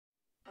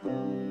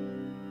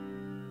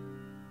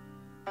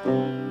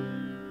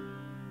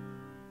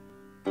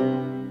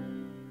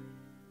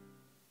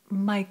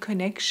My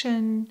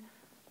connection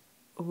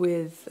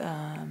with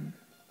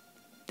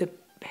the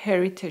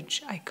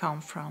heritage I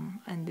come from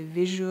and the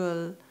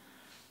visual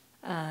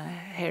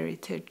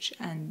heritage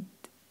and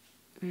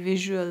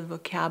visual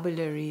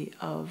vocabulary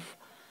of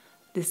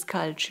this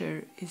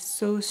culture is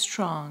so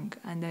strong,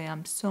 and I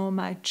am so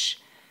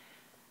much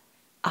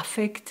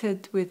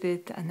affected with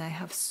it, and I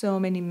have so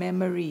many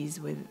memories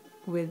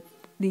with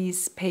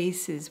these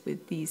spaces,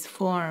 with these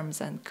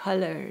forms and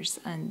colors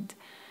and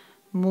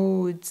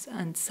moods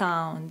and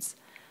sounds,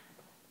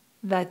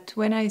 that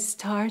when I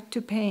start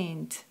to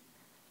paint,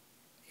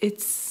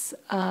 it's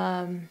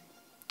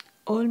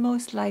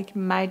almost like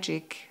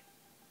magic.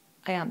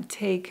 I am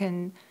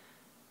taken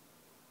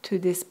to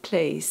this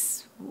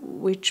place,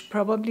 which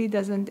probably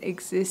doesn't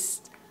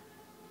exist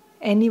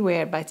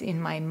anywhere but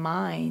in my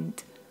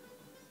mind,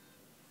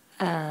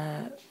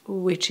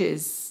 which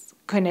is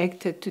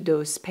connected to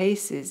those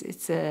spaces.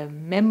 It's a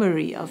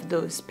memory of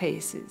those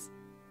spaces.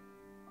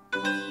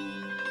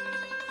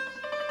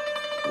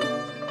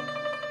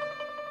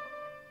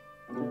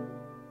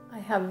 I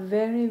have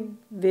very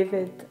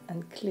vivid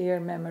and clear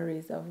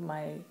memories of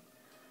my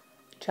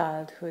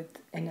childhood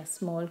in a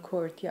small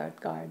courtyard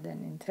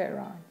garden in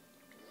Tehran.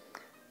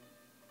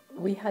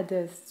 We had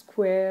a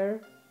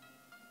square,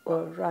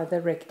 or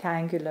rather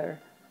rectangular,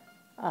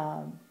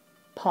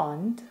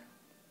 pond,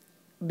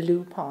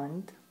 blue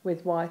pond,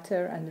 with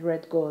water and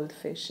red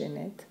goldfish in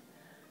it,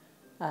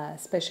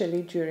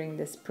 especially during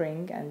the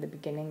spring and the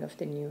beginning of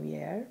the new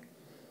year.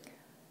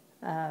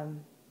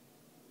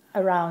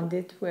 Around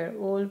it were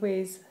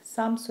always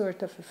some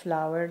sort of a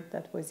flower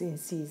that was in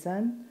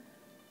season.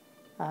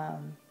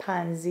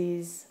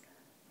 Pansies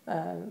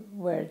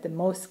were the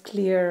most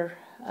clear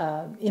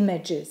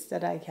images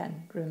that I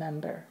can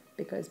remember,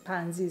 because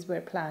pansies were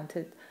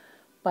planted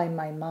by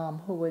my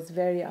mom, who was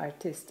very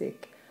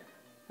artistic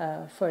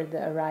for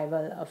the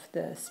arrival of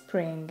the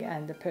spring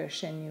and the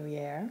Persian New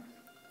Year.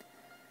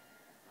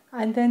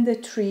 And then the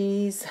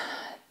trees,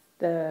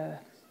 the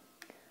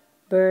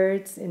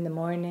birds in the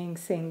morning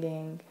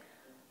singing,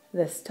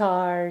 the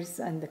stars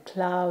and the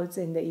clouds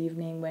in the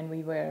evening when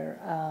we were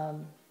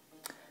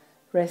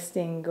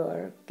resting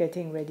or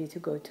getting ready to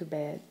go to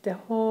bed. The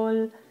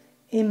whole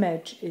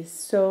image is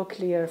so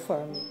clear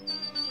for me.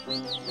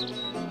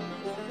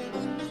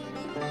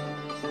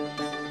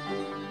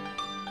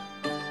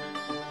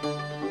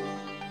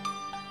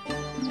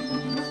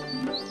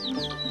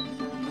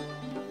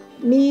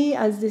 Me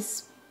as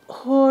this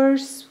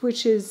horse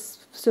which is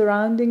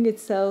surrounding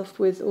itself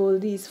with all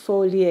these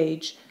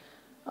foliage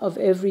of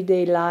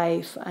everyday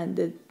life and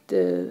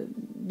the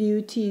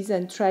beauties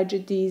and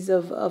tragedies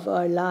of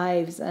our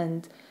lives,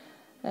 and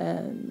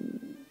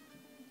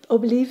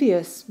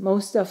oblivious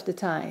most of the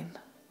time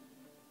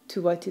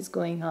to what is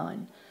going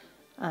on,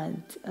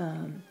 and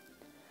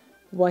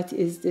what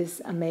is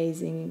this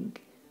amazing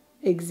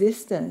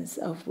existence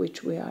of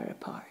which we are a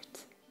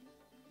part.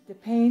 The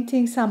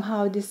painting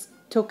somehow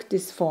took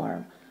this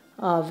form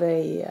of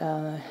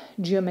a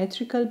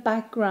geometrical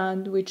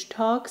background which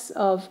talks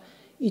of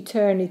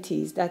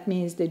eternities. That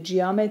means the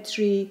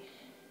geometry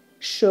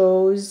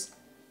shows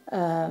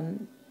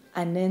an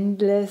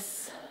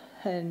endless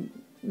and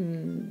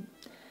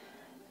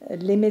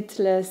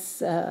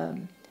limitless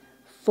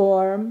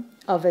form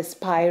of a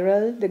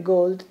spiral, the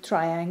gold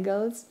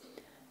triangles,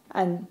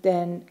 and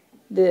then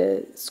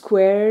the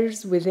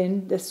squares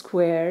within the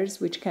squares,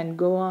 which can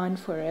go on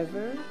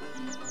forever.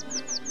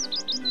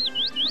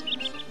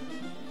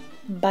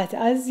 But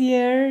as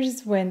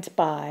years went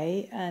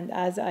by, and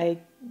as I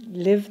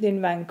lived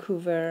in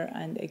Vancouver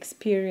and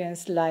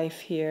experienced life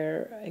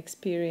here,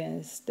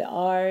 experienced the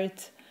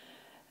art,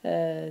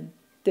 the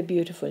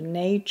beautiful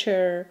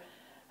nature,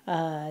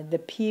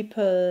 the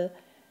people,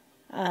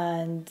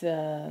 and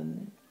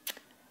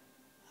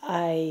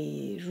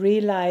I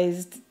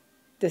realized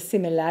the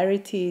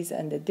similarities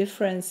and the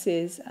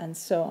differences and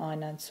so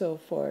on and so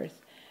forth.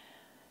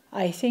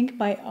 I think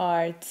my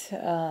art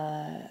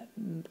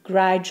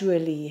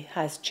gradually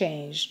has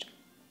changed.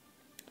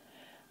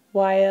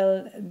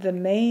 While the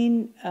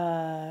main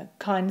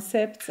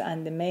concepts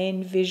and the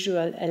main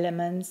visual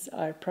elements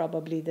are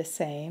probably the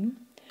same,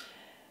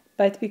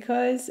 but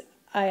because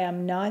I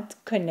am not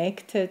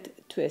connected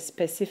to a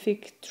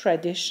specific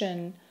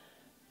tradition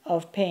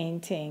of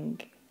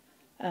painting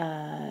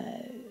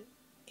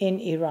in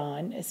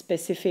Iran, a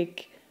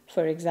specific,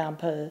 for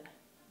example,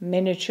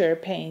 miniature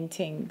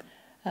painting,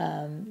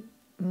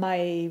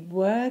 my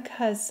work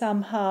has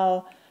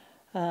somehow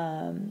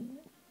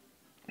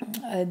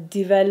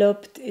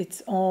developed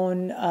its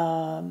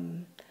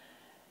own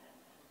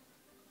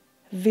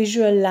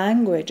visual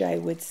language, I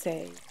would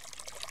say.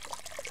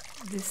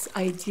 This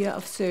idea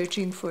of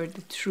searching for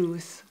the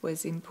truth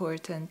was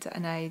important,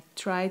 and I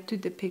tried to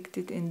depict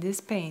it in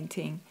this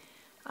painting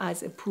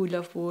as a pool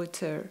of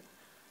water,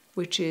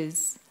 which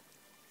is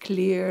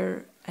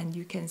clear and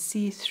you can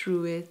see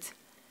through it,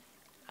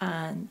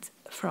 and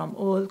from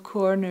all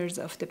corners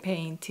of the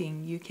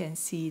painting you can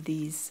see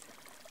these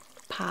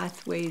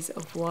pathways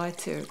of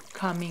water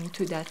coming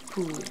to that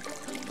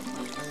pool.